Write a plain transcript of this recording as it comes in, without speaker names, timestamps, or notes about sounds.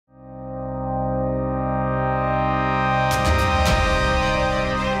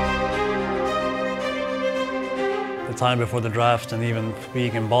time before the draft and even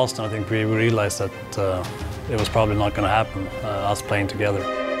being in Boston, I think we realized that it was probably not going to happen, us playing together.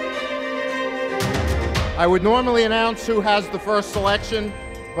 I would normally announce who has the first selection,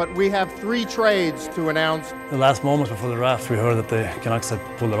 but we have 3 trades to announce. The last moments before the draft, we heard that the Canucks had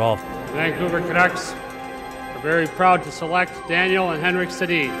pulled it off. The Vancouver Canucks are very proud to select Daniel and Henrik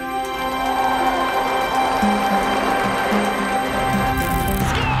Sedin.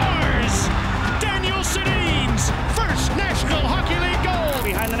 Scores! Daniel Sedin's first National Hockey League goal!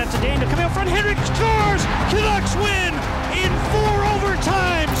 Behind the net to Daniel, coming out front, Henrik scores! Canucks win in 4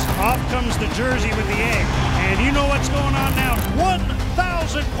 overtimes! Off comes the jersey with the egg, and you know what's going on now.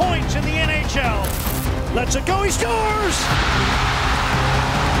 1,000 points in the NHL. Let's it go, he scores!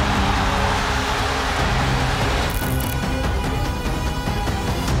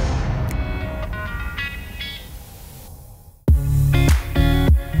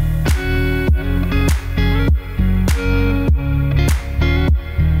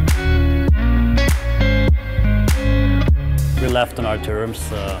 We left on our terms.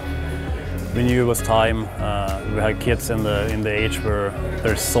 We knew it was time. We had kids in the age where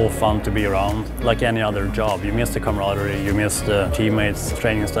they're so fun to be around. Like any other job, you miss the camaraderie, you miss the teammates,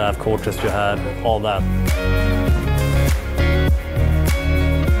 training staff, coaches you had, all that.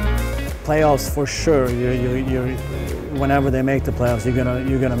 Playoffs for sure. Whenever they make the playoffs,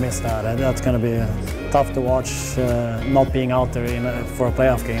 you're gonna miss that. And that's gonna be tough to watch, not being out there for a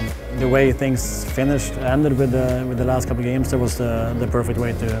playoff game. The way things ended with the last couple of games, that was the perfect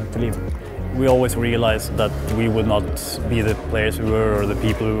way to leave. We always realized that we would not be the players we were or the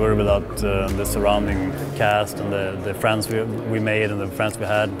people we were without the surrounding cast and the friends we made and the friends we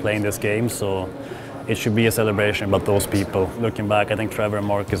had playing this game. So it should be a celebration about those people. Looking back, I think Trevor and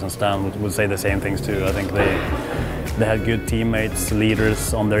Marcus and Stan would say the same things too. I think they had good teammates,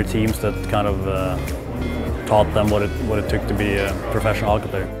 leaders on their teams that kind of taught them what it took to be a professional hockey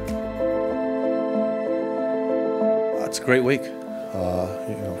player. It's a great week.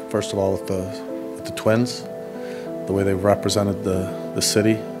 First of all with the Twins, the way they've represented the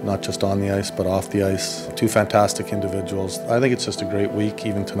city, not just on the ice but off the ice. 2 fantastic individuals. I think it's just a great week,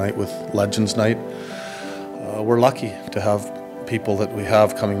 even tonight with Legends Night. We're lucky to have people that we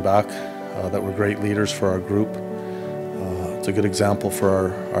have coming back that were great leaders for our group. It's a good example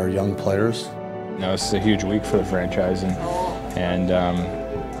for our young players. This is a huge week for the franchise, and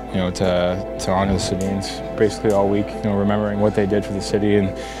to honor the Sedins basically all week. Remembering what they did for the city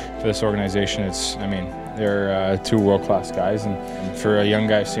and for this organization. They're 2 world-class guys, and for a young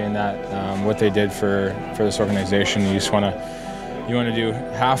guy seeing that, what they did for this organization, you just want to do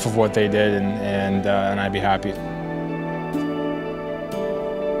half of what they did, and I'd be happy.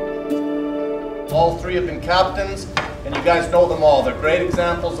 All 3 have been captains, and you guys know them all. They're great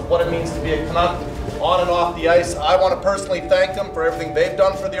examples of what it means to be a Canuck on and off the ice. I want to personally thank them for everything they've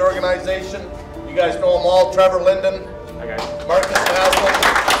done for the organization. You guys know them all. Trevor Linden, Marcus Naslund,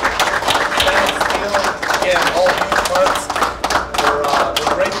 Dan Steele, again, all huge parts.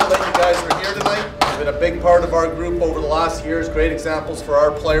 We're grateful that you guys are here tonight. You've been a big part of our group over the last years, great examples for our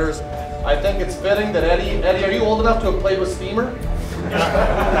players. I think it's fitting that Eddie, are you old enough to have played with Steamer?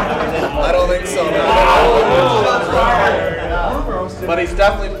 I don't think so. No. But he's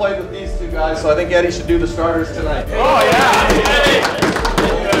definitely played with these 2 guys, so I think Eddie should do the starters tonight. Oh, yeah!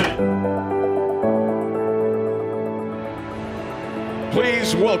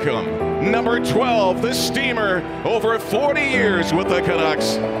 Please welcome number 12, the Steamer, over 40 years with the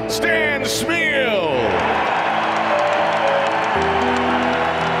Canucks, Stan Smeel.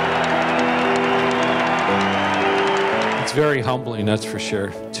 It's very humbling, that's for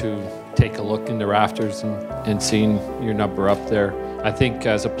sure, to take a look in the rafters and seeing your number up there. I think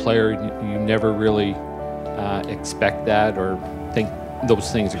as a player, you never really expect that or think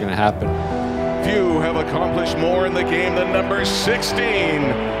those things are going to happen. Few have accomplished more in the game than number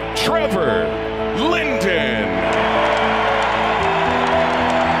 16, Trevor Linden.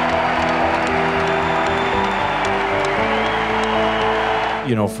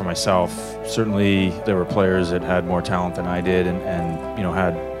 For myself, certainly there were players that had more talent than I did and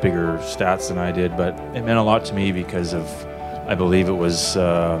had bigger stats than I did, but it meant a lot to me because of, I believe it was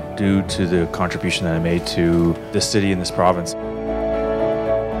due to the contribution that I made to this city and this province.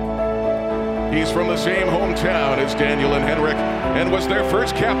 He's from the same hometown as Daniel and Henrik and was their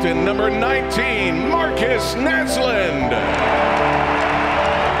first captain, number 19, Marcus Naslund.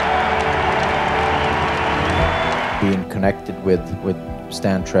 Being connected with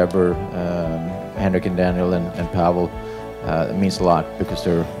Stan, Trevor, Henrik and Daniel and Pavel, it means a lot because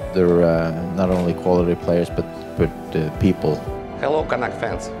they're not only quality players but people. Hello, Canuck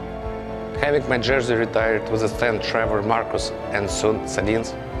fans. Having my jersey retired with the Stan, Trevor, Marcus, and soon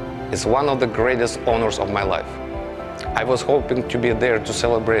Sedin's is one of the greatest honors of my life. I was hoping to be there to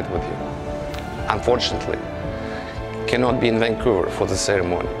celebrate with you. Unfortunately, cannot be in Vancouver for the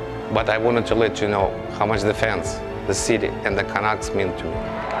ceremony, but I wanted to let you know how much the fans, the city, and the Canucks mean to me.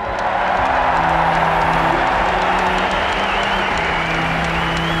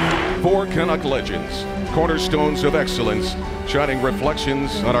 Four Canuck legends, cornerstones of excellence, shining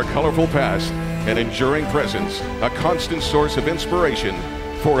reflections on our colorful past and enduring presence, a constant source of inspiration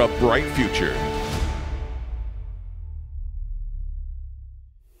for a bright future.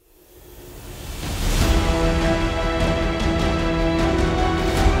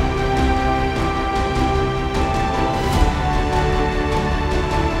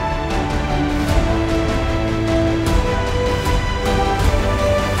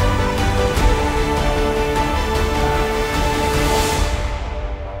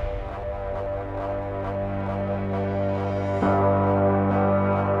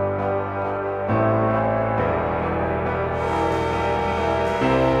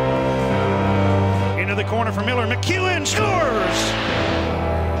 Corner for Miller. McEwen scores!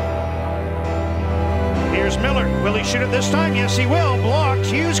 Here's Miller. Will he shoot it this time? Yes, he will. Blocked.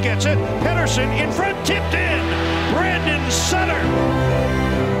 Hughes gets it. Pettersson in front, tipped in. Brandon Sutter.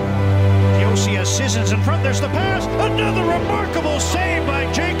 Josi has Sissons in front. There's the pass. Another remarkable save by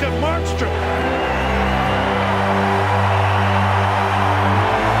Jacob Markstrom.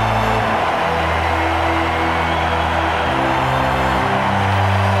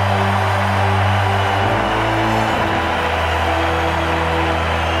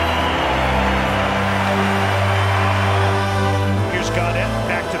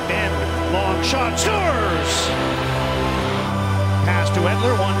 Shot, scores! Pass to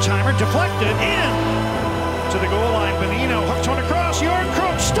Edler, one-timer, deflected, in! To the goal line, Bonino, hooked one across,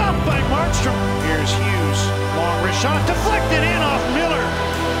 Jornkrok, stopped by Markstrom. Here's Hughes, long wrist shot, deflected in off Miller.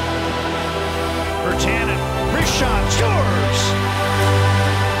 Virtanen, wrist shot, scores!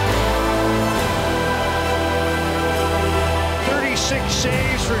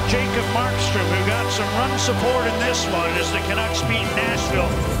 Saves for Jacob Markstrom, who got some run support in this one as the Canucks beat Nashville.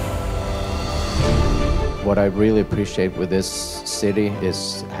 What I really appreciate with this city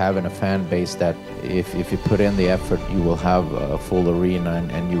is having a fan base that if you put in the effort, you will have a full arena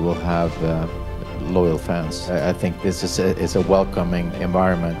and you will have loyal fans. I think this is a welcoming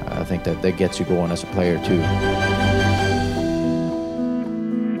environment. I think that gets you going as a player too.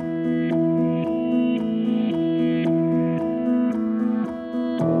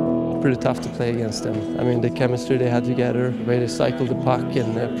 Pretty tough to play against them. I mean, the chemistry they had together, the way they cycled the puck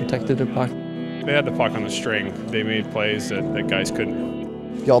and protected the puck. They had the puck on the string. They made plays that guys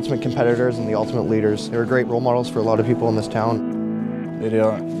couldn't. The ultimate competitors and the ultimate leaders. They were great role models for a lot of people in this town. They did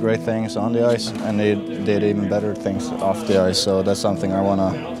great things on the ice, and they did even better things off the ice. So that's something I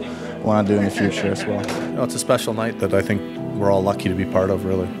wanna do in the future as well. You know, it's a special night that I think we're all lucky to be part of,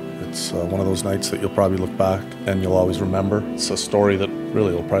 really. It's one of those nights that you'll probably look back and you'll always remember. It's a story that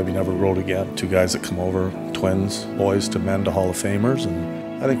really will probably never wrote again. Two guys that come over, twins, boys to men to Hall of Famers,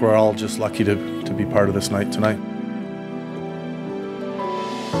 and I think we're all just lucky to be part of this night tonight.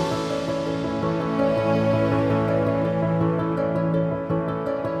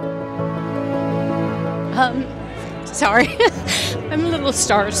 Sorry, I'm a little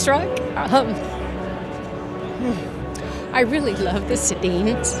starstruck. I really love the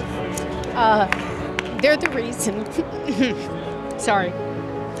Sedins. They're the reason, sorry,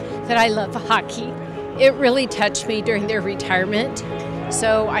 that I love hockey. It really touched me during their retirement.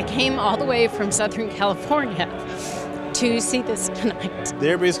 So I came all the way from Southern California to see this tonight.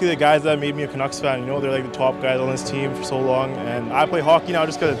 They're basically the guys that made me a Canucks fan. You know, they're like the top guys on this team for so long. And I play hockey now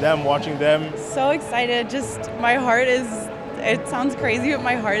just because of them, watching them. So excited, just my heart is, it sounds crazy, but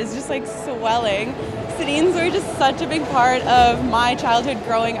my heart is just like swelling. Sedins were just such a big part of my childhood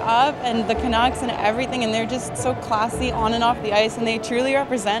growing up and the Canucks and everything, and they're just so classy on and off the ice, and they truly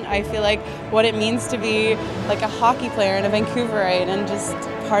represent, I feel like, what it means to be like a hockey player and a Vancouverite and just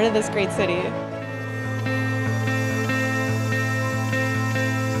part of this great city.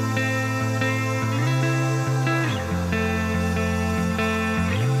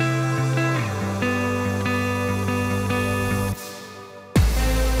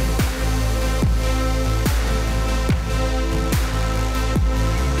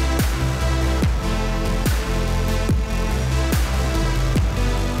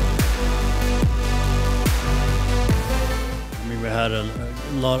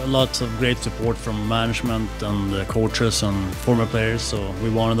 Lots of great support from management and coaches and former players, so we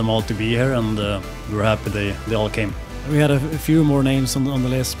wanted them all to be here, and we're happy they all came. We had a few more names on the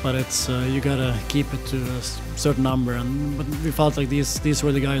list, but it's you gotta keep it to a certain number. But we felt like these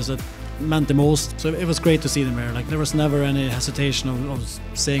were the guys that meant the most. So it was great to see them there. Like there was never any hesitation of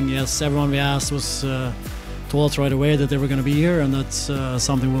saying yes. Everyone we asked was told us right away that they were going to be here, and that's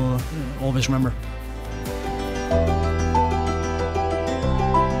something we'll always remember.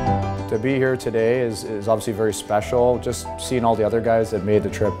 To be here today is obviously very special. Just seeing all the other guys that made the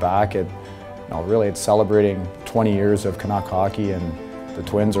trip back, really it's celebrating 20 years of Canuck hockey, and the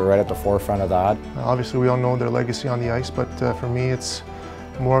Twins are right at the forefront of that. Obviously we all know their legacy on the ice, but for me it's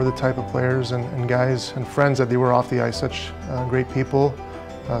more of the type of players and guys and friends that they were off the ice. Such great people,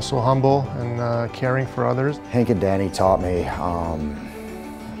 so humble and caring for others. Hank and Danny taught me how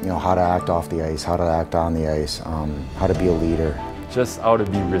to act off the ice, how to act on the ice, how to be a leader. Just how to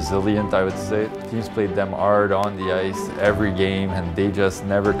be resilient, I would say. Teams played them hard on the ice every game, and they just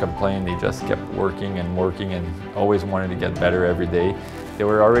never complained. They just kept working and always wanted to get better every day. They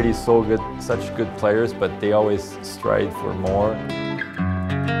were already so good, such good players, but they always strived for more.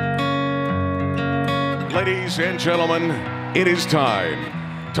 Ladies and gentlemen, it is time.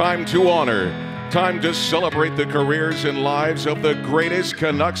 Time to honor. Time to celebrate the careers and lives of the greatest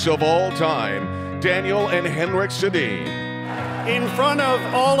Canucks of all time, Daniel and Henrik Sedin. In front of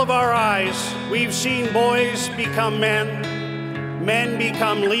all of our eyes, we've seen boys become men, men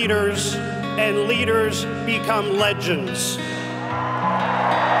become leaders, and leaders become legends.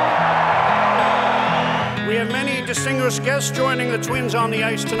 We have many distinguished guests joining the Twins on the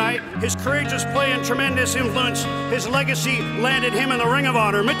ice tonight. His courageous play and tremendous influence, his legacy landed him in the Ring of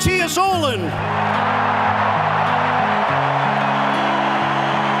Honor. Mattias Ohlund.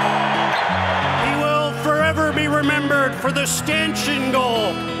 Be remembered for the stanchion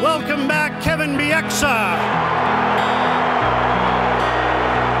goal. Welcome back, Kevin Bieksa.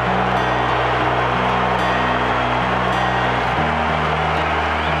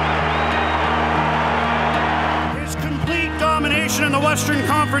 His complete domination in the Western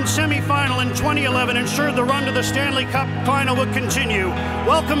Conference semifinal in 2011 ensured the run to the Stanley Cup final would continue.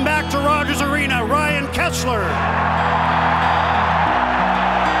 Welcome back to Rogers Arena, Ryan Kesler.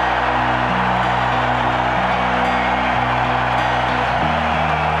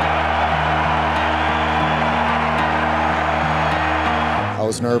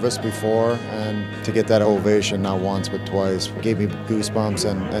 I was nervous before, and to get that ovation not once but twice gave me goosebumps,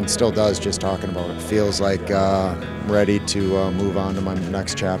 and still does just talking about it. Feels like I'm ready to move on to my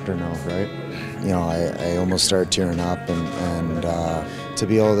next chapter now, right? I almost started tearing up, and to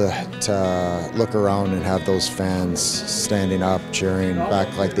be able to look around and have those fans standing up, cheering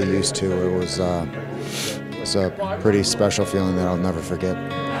back like they used to, it was a pretty special feeling that I'll never forget.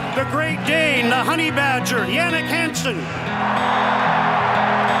 The Great Dane, the Honey Badger, Jannik Hansen.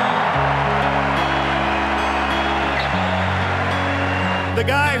 The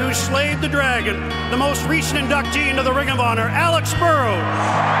guy who slayed the dragon, the most recent inductee into the Ring of Honor, Alex Burrows.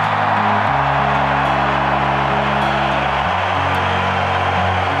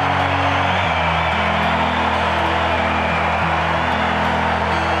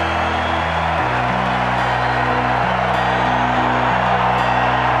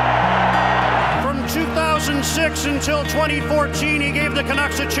 From 2006 until 2014, he gave the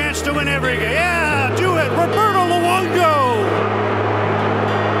Canucks a chance to win every game. Yeah, do it, Roberto Luongo.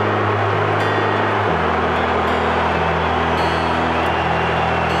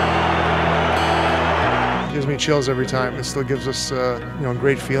 Gives me chills every time. It still gives us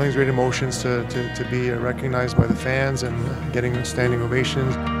great feelings, great emotions to be recognized by the fans and getting standing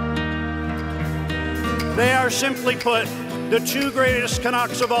ovations. They are, simply put, the two greatest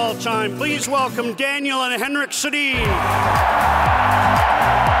Canucks of all time. Please welcome Daniel and Henrik Sedin.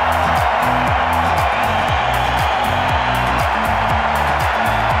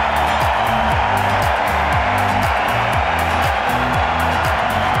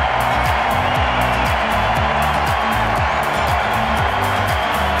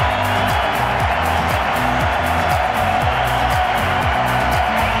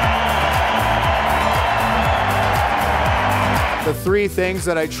 The three things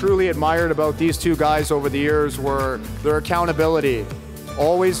that I truly admired about these two guys over the years were their accountability,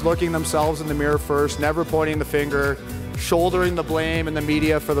 always looking themselves in the mirror first, never pointing the finger, shouldering the blame and the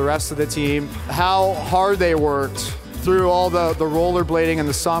media for the rest of the team, how hard they worked through all the rollerblading in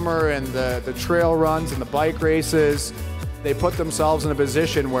the summer and the trail runs and the bike races. They put themselves in a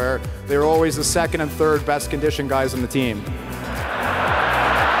position where they were always the second and third best conditioned guys on the team.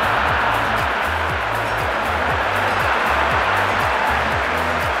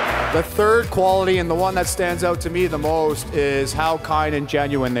 The third quality, and the one that stands out to me the most, is how kind and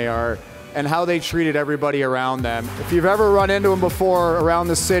genuine they are. and how they treated everybody around them. If you've ever run into them before around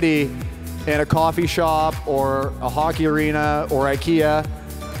the city in a coffee shop or a hockey arena or IKEA,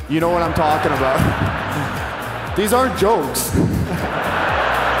 you know what I'm talking about. These aren't jokes. And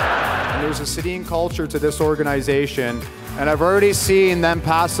there's a Sedin culture to this organization, and I've already seen them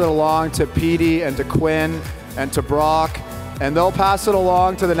pass it along to Petey and to Quinn and to Brock, and they'll pass it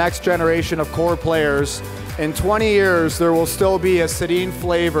along to the next generation of core players. In 20 years, there will still be a Sedin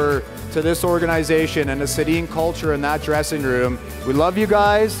flavor to this organization and a Sedin culture in that dressing room. We love you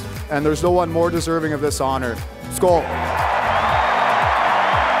guys, and there's no one more deserving of this honor. Skål.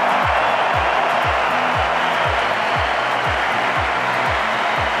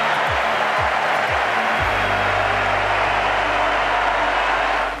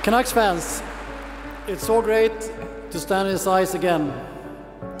 Canucks fans, it's so great to stand in this ice again.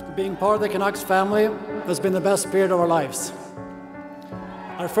 Being part of the Canucks family has been the best period of our lives.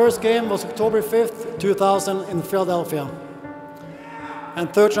 Our first game was October 5th, 2000 in Philadelphia.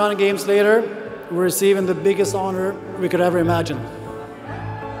 And 39 games later, we're receiving the biggest honor we could ever imagine.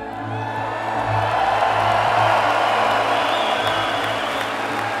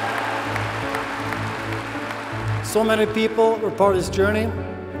 So many people were part of this journey,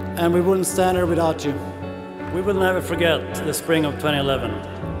 and we wouldn't stand here without you. We will never forget the spring of 2011.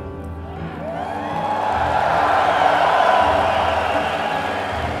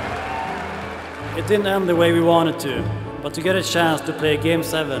 It didn't end the way we wanted to, but to get a chance to play Game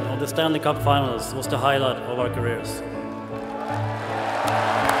 7 of the Stanley Cup Finals was the highlight of our careers.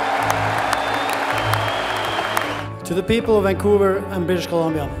 To the people of Vancouver and British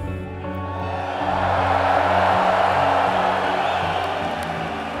Columbia,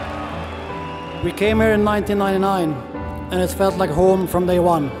 we came here in 1999, and it felt like home from day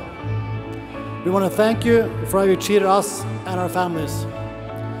one. We want to thank you for how you treated us and our families.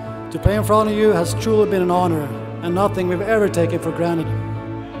 To play in front of you has truly been an honor, and nothing we've ever taken for granted.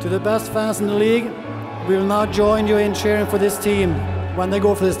 To the best fans in the league, we will now join you in cheering for this team when they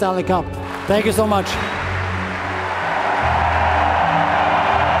go for the Stanley Cup. Thank you so much.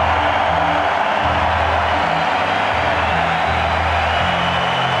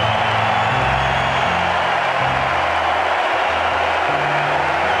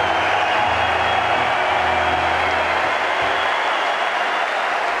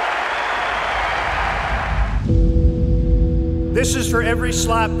 This is for every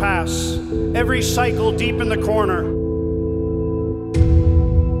slap pass, every cycle deep in the corner,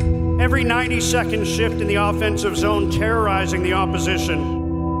 every 90-second shift in the offensive zone terrorizing the opposition.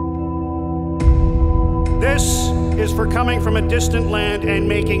 This is for coming from a distant land and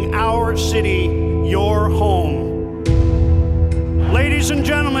making our city your home. Ladies and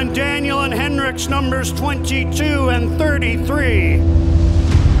gentlemen, Daniel and Henrik's numbers 22 and 33.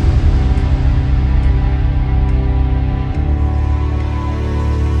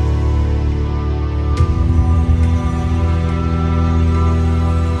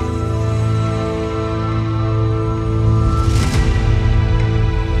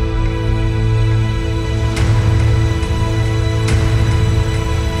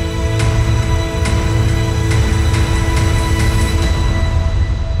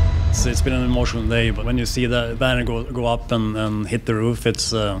 It's been an emotional day, but when you see the banner go up and hit the roof,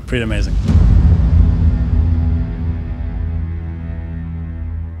 it's pretty amazing.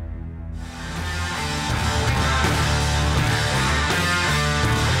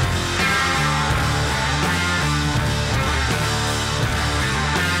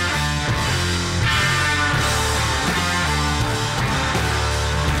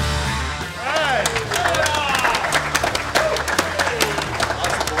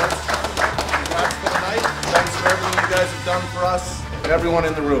 Done for us and everyone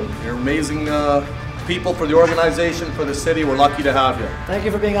in the room. You're amazing people for the organization, for the city. We're lucky to have you. Thank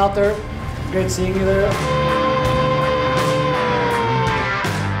you for being out there. Great seeing you there.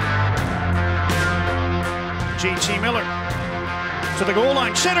 JT Miller to the goal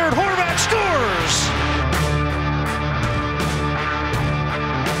line, centered, Horvat scores!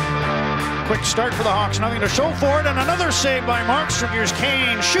 Quick start for the Hawks, nothing to show for it, and another save by Markstrom. Here's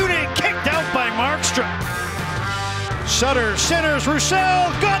Kane shooting, kicked out by Markstrom. Sutter centers, Roussel,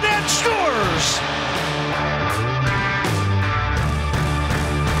 Gaudette scores!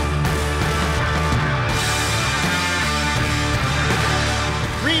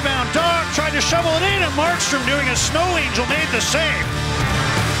 Rebound, Dog tried to shovel it in, and Markstrom, doing a snow angel, made the save.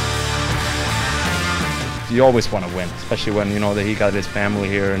 You always want to win, especially when you know that he got his family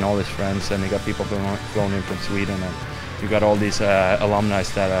here and all his friends, and he got people flown in from Sweden, and you got all these alumni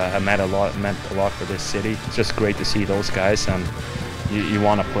that have meant a lot for this city. It's just great to see those guys, and you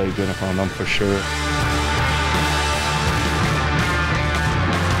want to play good in front of them for sure.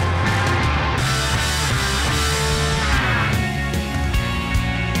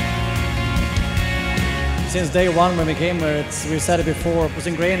 Since day one when we came here, we said it before, it was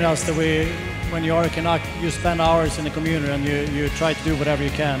ingrained in us that when you are a Canuck, you spend hours in the community and you try to do whatever you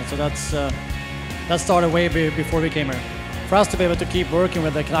can. So that started way before we came here. For us to be able to keep working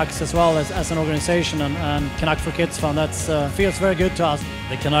with the Canucks as well as an organization and Canuck for Kids Fund, that feels very good to us.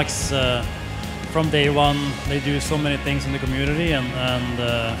 The Canucks, from day one, they do so many things in the community,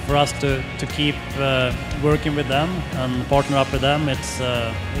 and for us to keep working with them and partner up with them, it's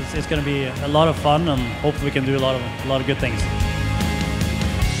going to be a lot of fun, and hopefully we can do a lot of good things.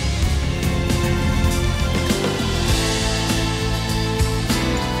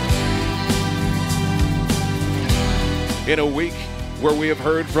 In a week where we have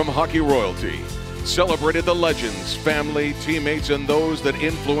heard from hockey royalty, celebrated the legends, family, teammates, and those that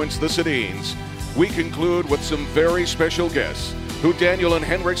influenced the Sedins, we conclude with some very special guests who Daniel and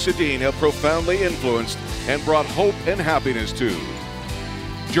Henrik Sedin have profoundly influenced and brought hope and happiness to.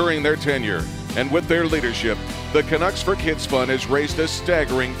 During their tenure and with their leadership, the Canucks for Kids Fund has raised a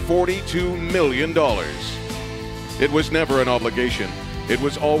staggering $42 million. It was never an obligation. It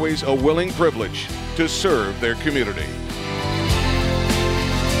was always a willing privilege to serve their community.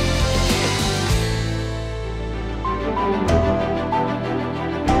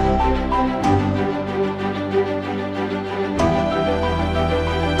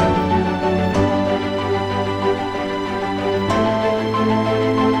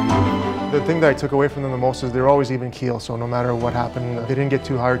 The thing that I took away from them the most is they're always even keel, so no matter what happened, they didn't get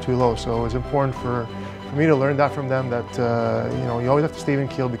too high or too low. So it was important for me to learn that from them, that you know, you always have to stay even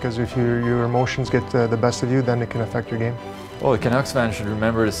keel, because if your emotions get the best of you, then it can affect your game. Well, the Canucks fans should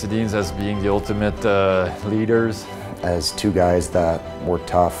remember the Sedins as being the ultimate leaders. As two guys that were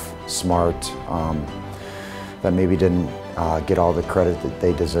tough, smart, that maybe didn't get all the credit that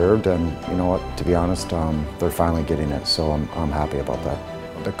they deserved, and you know what, to be honest, they're finally getting it, so I'm happy about that.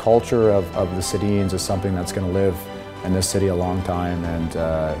 The culture of the Sedins is something that's going to live in this city a long time, and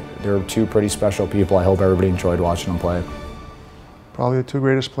they're two pretty special people. I hope everybody enjoyed watching them play. Probably the two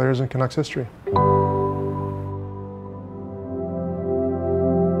greatest players in Canucks history.